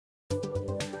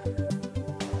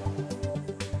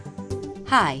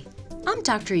Hi, I'm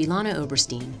Dr. Elana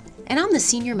Oberstein, and I'm the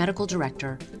Senior Medical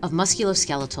Director of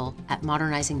Musculoskeletal at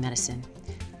Modernizing Medicine.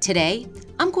 Today,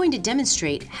 I'm going to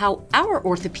demonstrate how our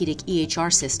orthopedic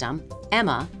EHR system,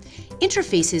 EMA,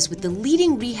 interfaces with the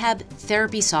leading rehab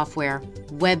therapy software,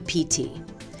 WebPT.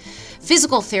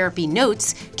 Physical therapy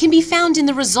notes can be found in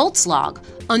the results log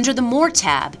under the More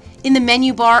tab in the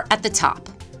menu bar at the top.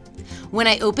 When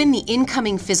I open the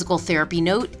incoming physical therapy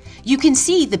note, you can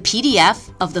see the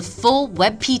PDF of the full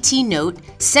WebPT note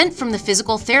sent from the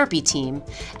physical therapy team,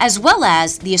 as well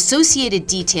as the associated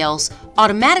details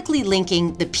automatically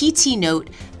linking the PT note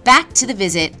back to the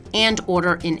visit and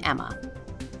order in EMA.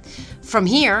 From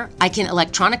here, I can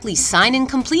electronically sign and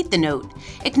complete the note,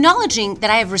 acknowledging that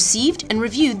I have received and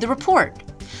reviewed the report.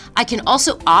 I can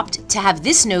also opt to have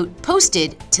this note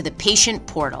posted to the patient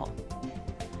portal.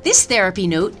 This therapy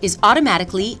note is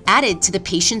automatically added to the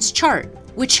patient's chart,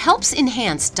 which helps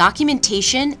enhance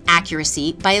documentation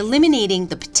accuracy by eliminating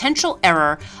the potential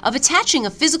error of attaching a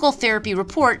physical therapy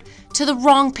report to the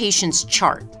wrong patient's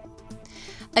chart.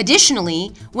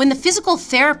 Additionally, when the physical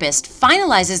therapist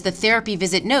finalizes the therapy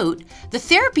visit note, the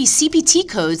therapy CPT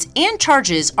codes and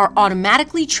charges are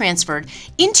automatically transferred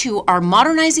into our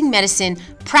Modernizing Medicine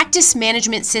practice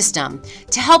management system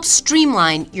to help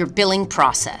streamline your billing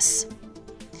process.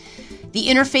 The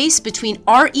interface between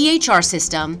our EHR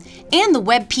system and the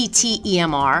WebPT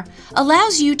EMR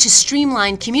allows you to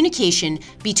streamline communication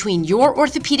between your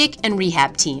orthopedic and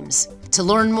rehab teams. To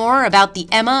learn more about the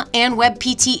EMA and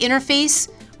WebPT interface,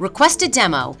 request a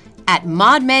demo at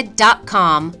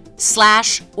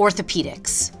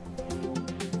modmed.com/orthopedics.